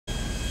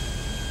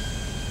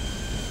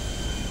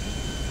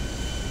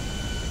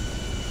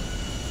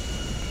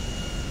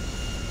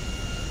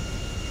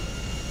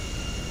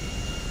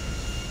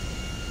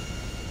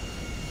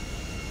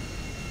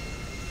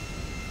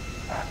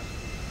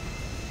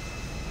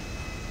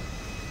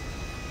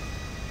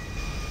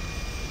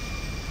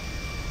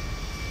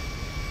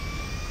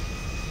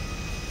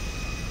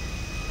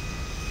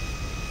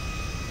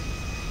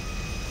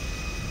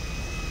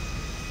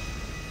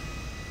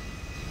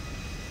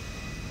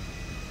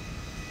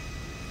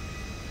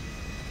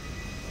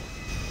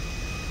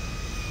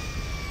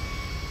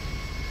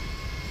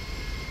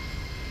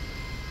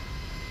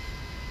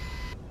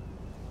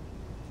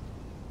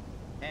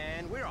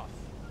we're off.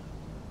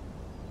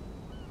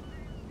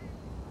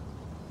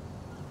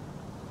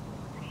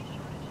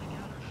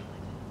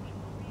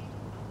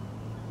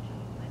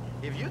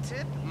 If you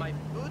tip, my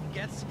food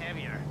gets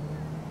heavier.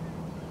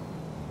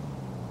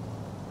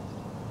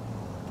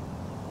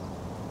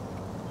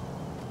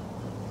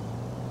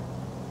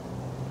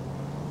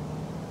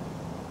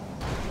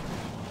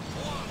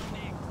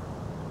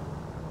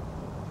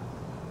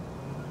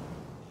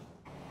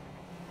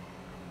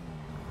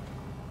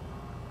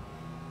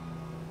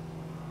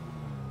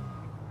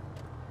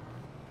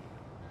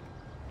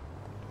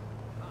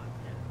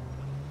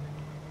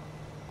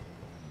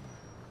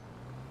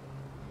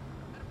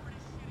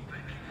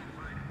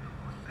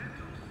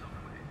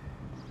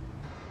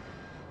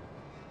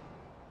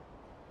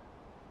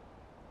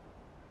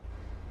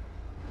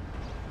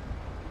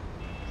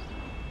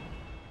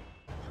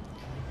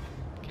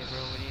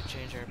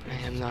 Change our I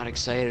am not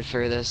excited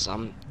for this.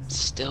 I'm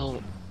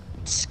still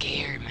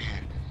scared,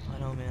 man. I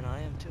know, man.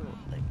 I am too.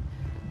 Like,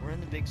 we're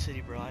in the big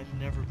city, bro. I've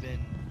never been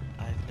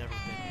here.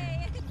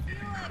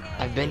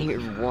 I've been here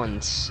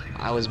once.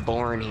 I was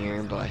born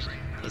here, but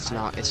it's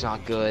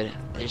not good.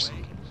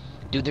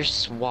 There's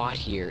SWAT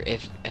here.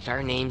 If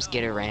our names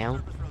get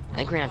around, I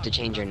think we're gonna have to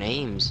change our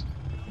names.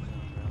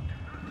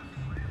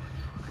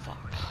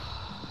 Fuck.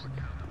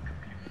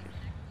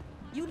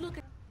 You look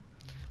at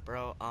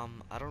Bro,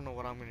 I don't know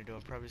what I'm gonna do.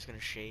 I'm probably just gonna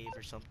shave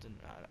or something.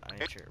 I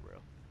ain't sure, bro.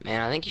 Man,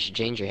 I think you should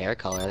change your hair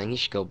color. I think you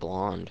should go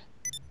blonde.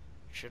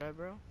 Should I,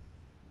 bro?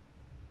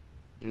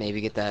 Maybe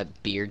get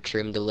that beard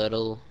trimmed a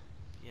little.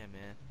 Yeah,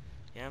 man.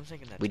 Yeah, I'm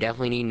thinking that. We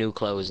definitely need new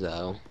clothes,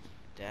 though.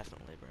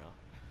 Definitely, bro.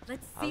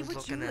 let's I see was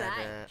what you looking like.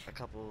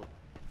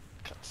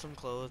 at some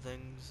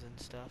clothings and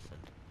stuff,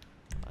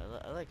 and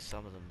I like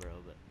some of them, bro.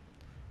 But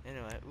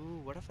anyway, ooh,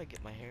 what if I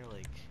get my hair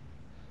like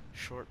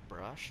short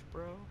brush,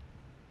 bro?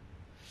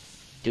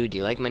 Dude, do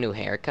you like my new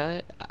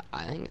haircut?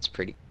 I think it's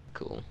pretty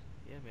cool.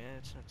 Yeah, man,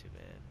 it's not too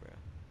bad, bro.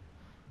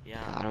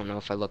 Yeah. I don't know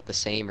if I look the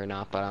same or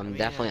not, but I'm mean,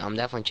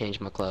 definitely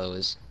changing my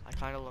clothes. I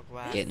kind of look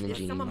whack. Get in the This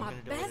is some of gym. my I'm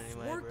gonna do it best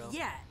anyway, work bro.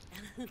 yet.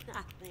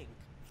 I think.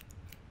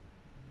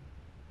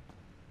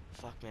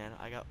 Fuck, man,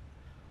 I got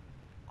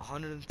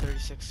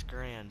 136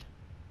 grand.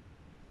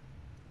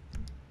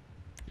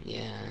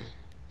 Yeah,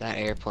 that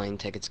airplane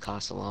tickets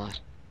cost a lot.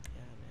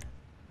 Yeah,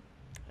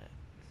 man.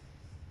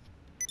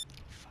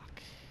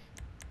 Fuck.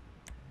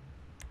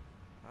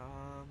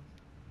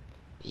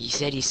 You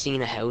said you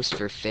seen a house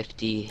for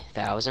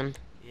 50,000?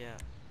 Yeah.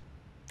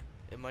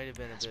 It might have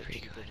been That's a bit pretty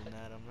cheaper good. than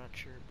that. I'm not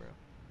sure, bro.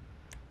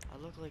 I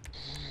look like.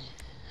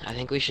 I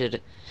think we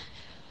should.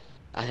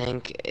 I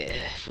think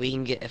if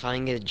I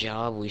can get a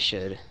job, we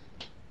should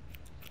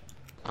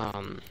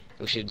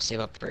save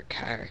up for a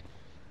car.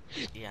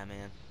 Yeah,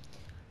 man.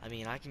 I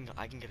mean, I can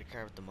get a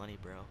car with the money,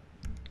 bro.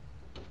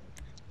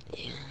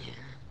 Yeah.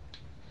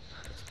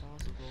 It's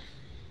possible.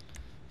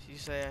 So you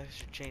say I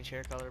should change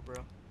hair color,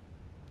 bro?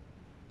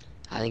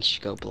 I think you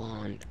should go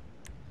blonde.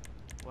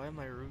 Why are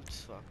my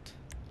roots fucked?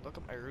 Look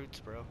at my roots,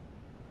 bro.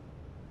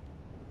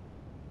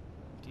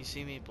 Do you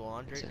see me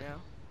blonde right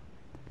now?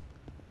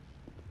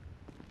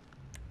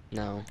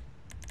 No.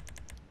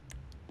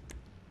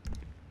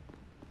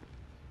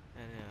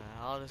 And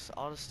I'll just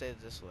stay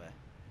this way.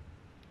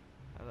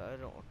 I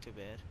don't look too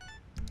bad.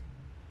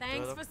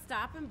 Thanks for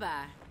stopping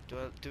by.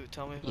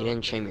 Tell me if You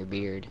didn't trim your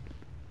beard.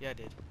 Yeah, I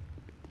did.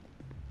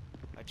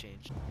 I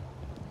changed.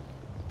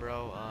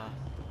 Bro,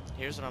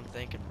 here's what I'm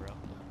thinking, bro.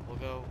 We'll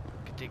go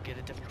get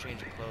a different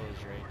change of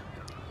clothes, right?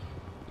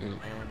 And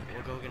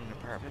we'll go get an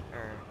apartment,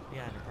 or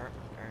no,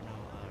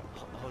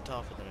 a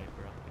hotel for the night,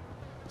 bro.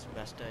 It's the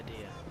best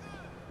idea.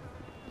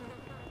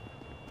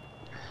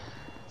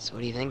 So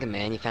what are you thinking,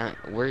 man? You found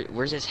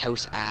where's this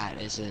house at?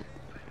 Is it?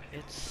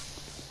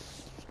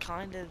 It's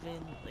kind of in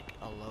like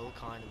a low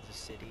kind of the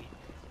city.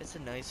 It's a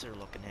nicer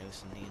looking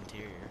house in the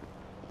interior.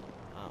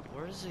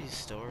 Where's these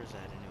stores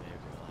at anyway,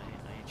 bro?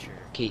 I ain't sure.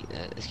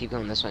 Let's keep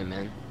going this way,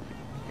 man.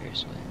 Here,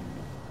 this way.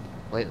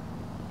 Wait.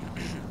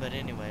 But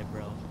anyway,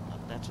 bro,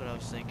 that's what I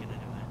was thinking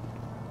anyway.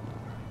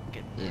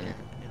 Getting in a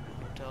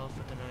hotel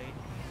for the night.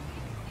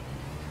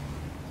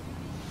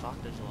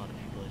 Fuck, there's a lot of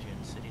people here in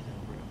the city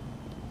though,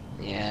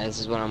 bro. Yeah, this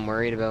is what I'm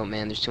worried about,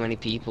 man. There's too many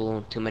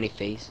people, too many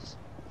faces.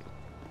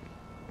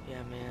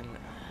 Yeah, man,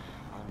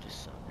 I'm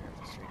just so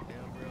nervous right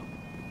now, bro. I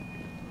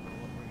don't know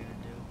what we're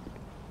gonna do.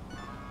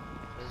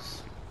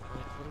 Cause,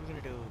 like, what are we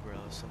gonna do, bro,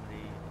 if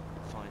somebody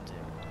finds it?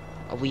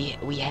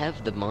 We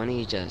have the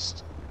money,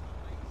 just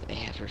they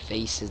have our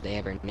faces, they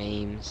have our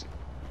names.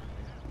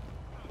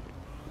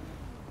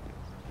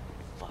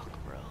 Fuck,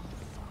 bro.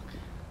 Fuck.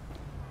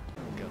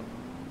 Go.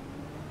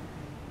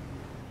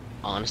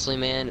 Honestly,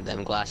 man,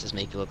 them glasses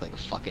make you look like a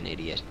fucking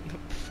idiot.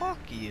 Fuck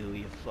you,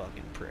 you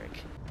fucking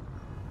prick.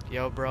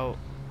 Yo, bro,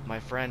 my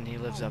friend, he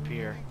lives up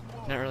here.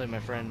 Not really my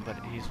friend,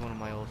 but he's one of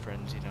my old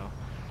friends, you know.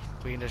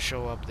 If we can just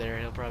show up there,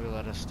 he'll probably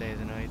let us stay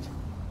the night.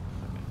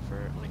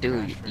 For, like,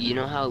 Dude, you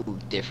know how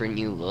different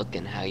you look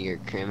and how you're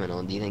a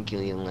criminal. Do you think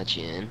he'll even let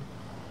you in?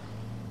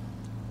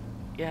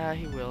 Yeah,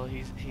 he will.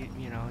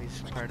 You know,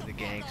 he's part of the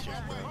gangsters,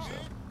 bro, so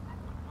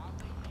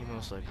he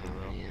most likely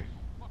will. Yeah.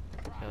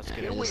 Yeah, let's get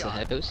Here it. Is we this the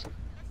are. house?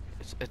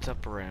 It's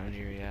up around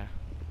here, yeah.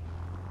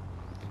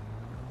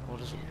 We'll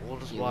just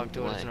You walk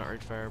to it. It's black. not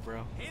right fire,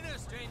 bro. Hey there,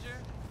 stranger.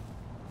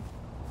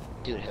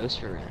 Dude, house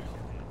for rent.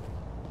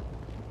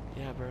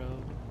 Yeah, bro.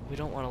 We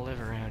don't want to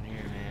live around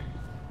here, man.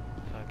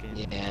 Fucking.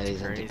 Yeah, it's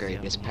these aren't the crazy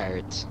up greatest in here.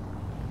 parts.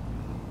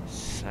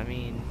 I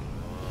mean,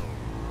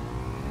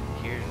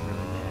 here's really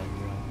bad,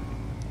 bro.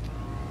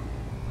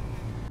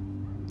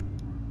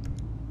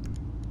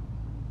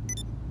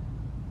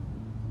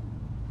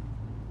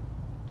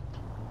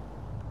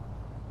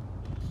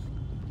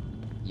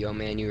 Yo,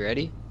 man, you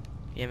ready?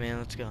 Yeah, man,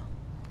 let's go.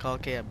 Call a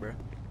cab, bro.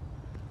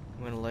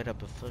 I'm gonna light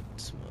up a foot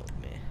and smoke,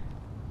 man.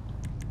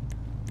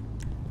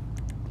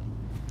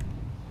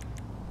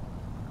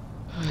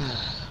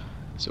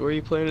 So where are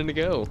you planning to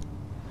go?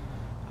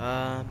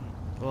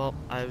 Well,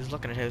 I was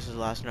looking at houses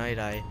last night.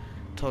 I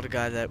told a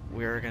guy that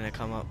we were gonna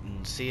come up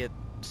and see it,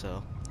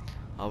 so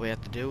all we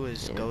have to do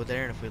is Yeah. go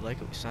there, and if we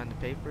like it, we sign the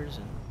papers,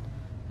 and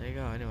there you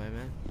go. Anyway,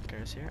 man,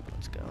 car's here.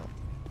 Let's go.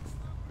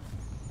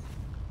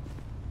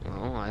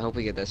 Oh, I hope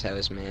we get this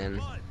house, man.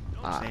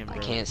 Same, I bro.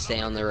 can't stay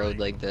on the road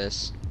like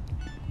this.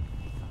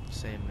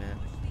 Same, man.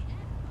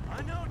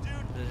 I know,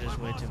 dude. This is just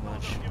way too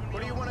much.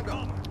 Where do you want to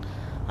go?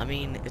 I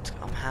mean,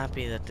 I'm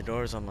happy that the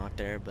door's unlocked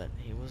there, but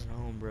he wasn't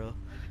home, bro.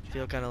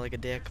 Feel kind of like a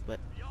dick, but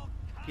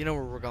you know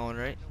where we're going,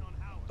 right?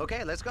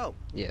 Okay, let's go.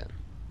 Yeah.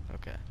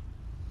 Okay.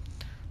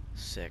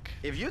 Sick.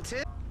 If you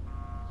tip.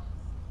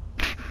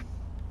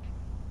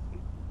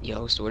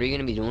 Yo, so what are you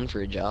gonna be doing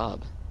for a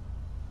job?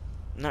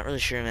 I'm not really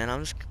sure, man.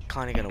 I'm just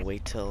kind of gonna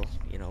wait till,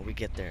 you know, we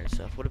get there and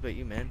stuff. What about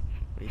you, man?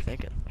 What are you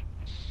thinking?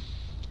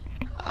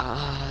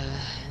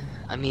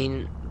 I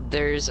mean,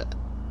 there's,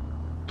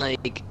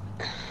 like,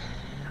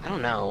 I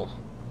don't know.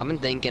 I've been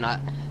thinking,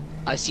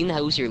 I've seen the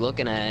house you're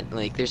looking at.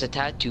 Like, there's a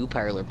tattoo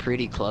parlor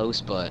pretty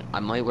close, but I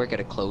might work at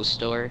a clothes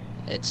store.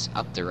 It's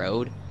up the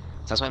road.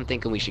 So that's why I'm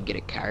thinking we should get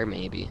a car,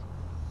 maybe.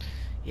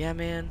 Yeah,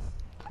 man.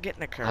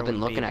 Getting a car I've been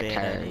wouldn't be looking a at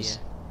bad cars.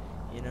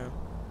 idea, you know?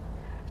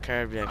 A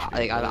car would be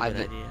actually Like, a really I've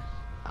good been- idea.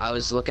 I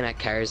was looking at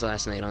cars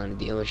last night on a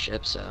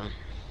dealership, so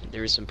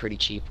there were some pretty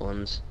cheap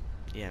ones.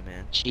 Yeah,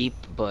 man. Cheap,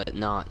 but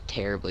not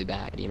terribly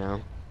bad, you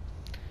know?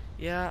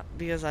 Yeah,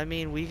 because I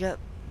mean, we got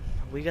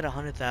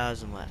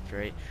 100,000 left,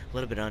 right? A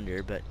little bit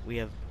under, but we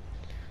have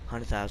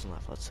 100,000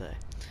 left, let's say.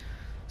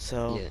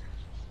 So Yeah.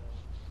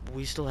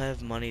 we still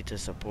have money to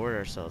support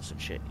ourselves and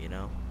shit, you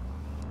know?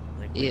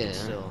 Like we Yeah. can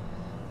still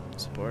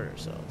support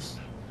ourselves.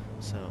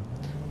 So,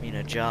 I mean,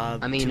 a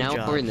job. I mean, 2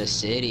 now we're in the jobs,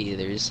 city,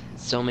 there's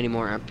so many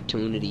more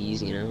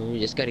opportunities, you know? We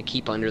just gotta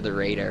keep under the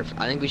radar.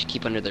 I think we should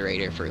keep under the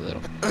radar for a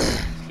little.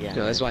 Yeah.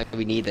 So that's man. why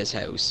we need this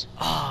house.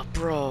 Oh,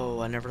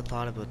 bro, I never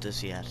thought about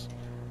this yet.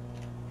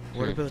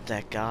 What Hmm. about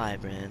that guy,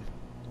 man?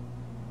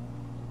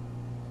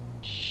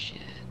 Shit.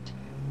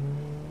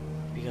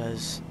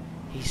 Because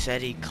he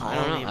said he'd I call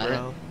don't me, know,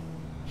 bro.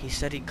 He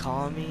said he'd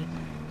call me.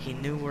 He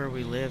knew where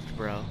we lived,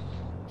 bro.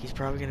 He's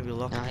probably gonna be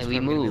looking. Nah, He's we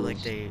probably gonna be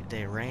like moved.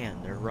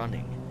 they're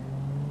running.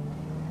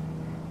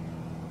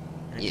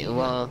 And if Yeah, he-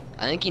 well,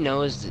 I think he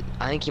knows,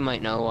 I think he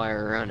might know why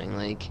we're running,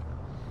 like,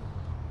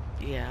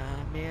 Yeah,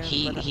 man.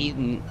 but,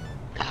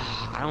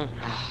 I don't,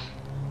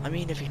 I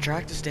mean, if he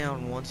tracked us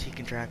down once, he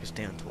can track us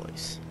down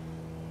twice.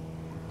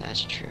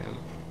 that's true.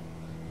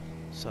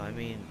 So I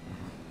mean,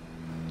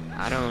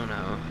 I don't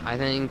know. I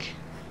think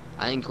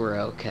we're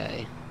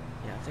okay.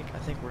 yeah, I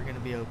think we're gonna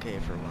be okay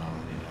for a while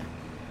anyway.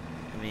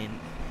 I mean,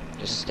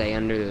 Just stay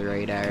under the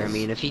radar. I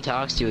mean, if he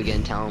talks to you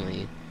again, tell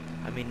me.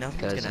 nothing's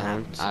Because gonna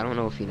happen. I don't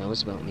know if he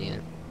knows about me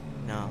yet.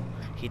 No,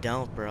 he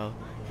don't, bro.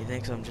 He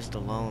thinks I'm just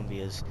alone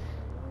because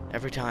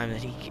every time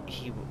that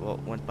he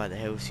went by the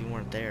house, you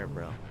weren't there,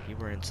 bro. You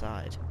were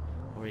inside,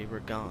 or you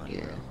were gone.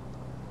 Yeah. Bro.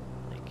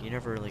 Like you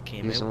never really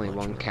came There's out only much,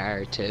 one bro.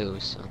 car, too,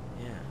 so.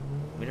 Yeah,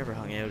 we never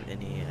hung out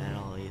any at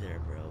all either,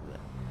 bro.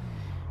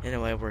 But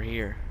anyway, we're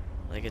here.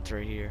 Like it's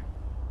right here.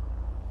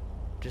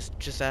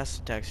 Just ask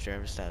the taxi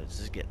driver status. This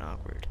is getting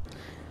awkward.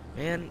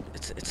 Man,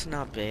 it's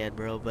not bad,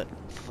 bro. But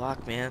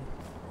fuck, man.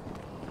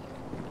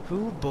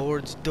 Who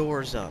boards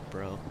doors up,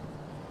 bro?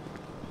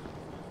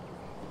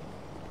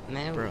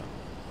 Man, Bro.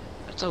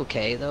 It's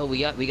okay though. We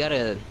got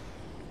a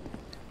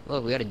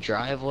look. We got a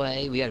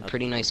driveway. We got a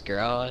pretty nice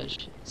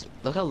garage.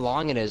 Look how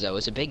long it is though.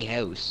 It's a big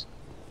house.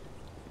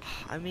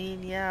 I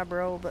mean, yeah,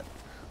 bro, but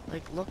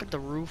like, look at the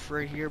roof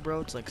right here,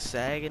 bro. It's like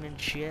sagging and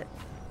shit.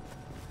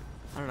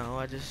 I don't know.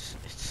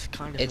 It's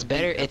kind of. It's a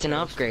better. beat-up It's an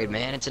house, upgrade, bro.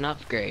 man. It's an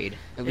upgrade.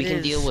 We It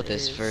can deal is, with it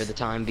this for is. the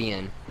time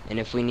being. And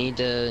if we need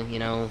to, you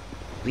know,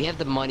 we have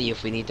the money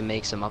if we need to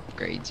make some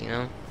upgrades. You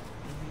know.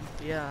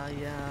 Yeah, I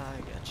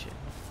got you.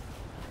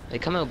 They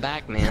come out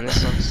back, man.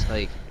 This looks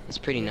like it's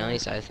pretty Yeah,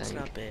 nice. I It's think.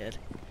 not bad.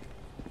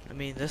 I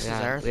mean, this is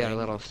Yeah, our we thing. got a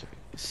little.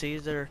 See,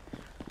 their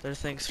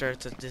thing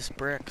starts at this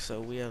brick, so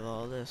we have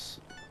all this.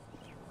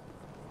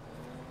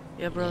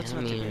 Yeah, bro, Yeah, it's I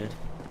not too mean, good.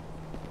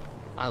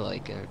 I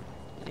like it.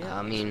 Yeah.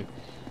 I mean,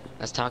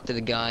 let's talk to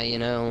the guy. You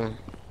know.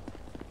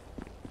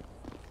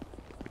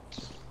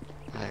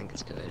 I think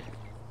it's good.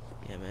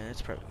 Yeah, man,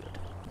 it's probably good.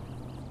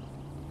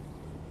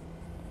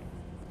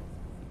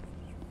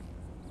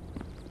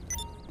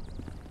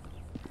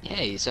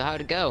 Okay, so how'd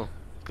it go?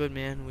 Good,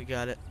 man. We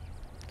got it.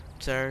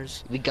 It's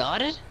ours. We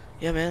got it?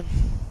 Yeah, man.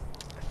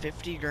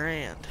 50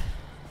 grand.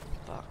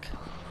 Fuck.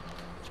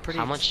 It's pretty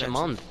How much a expensive.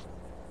 month?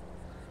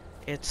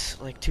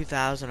 It's like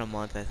 2,000 a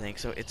month, I think.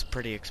 So it's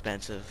pretty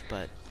expensive,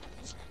 but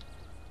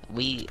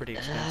We, pretty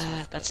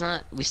expensive, that's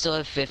not, we still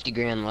have 50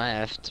 grand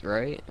left,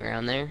 right?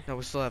 Around there? no,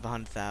 we still have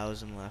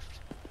 100,000 left.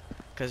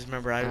 Cause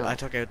remember, Oh. I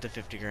took out the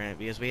 50 grand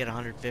because we had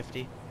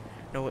 150.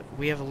 No,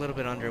 we have a little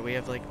bit under. We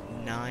have like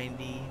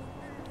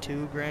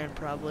 92 grand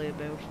probably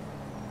about.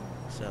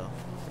 So.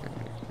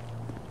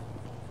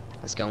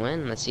 Let's go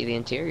in, let's see the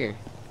interior.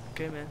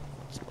 Okay, man.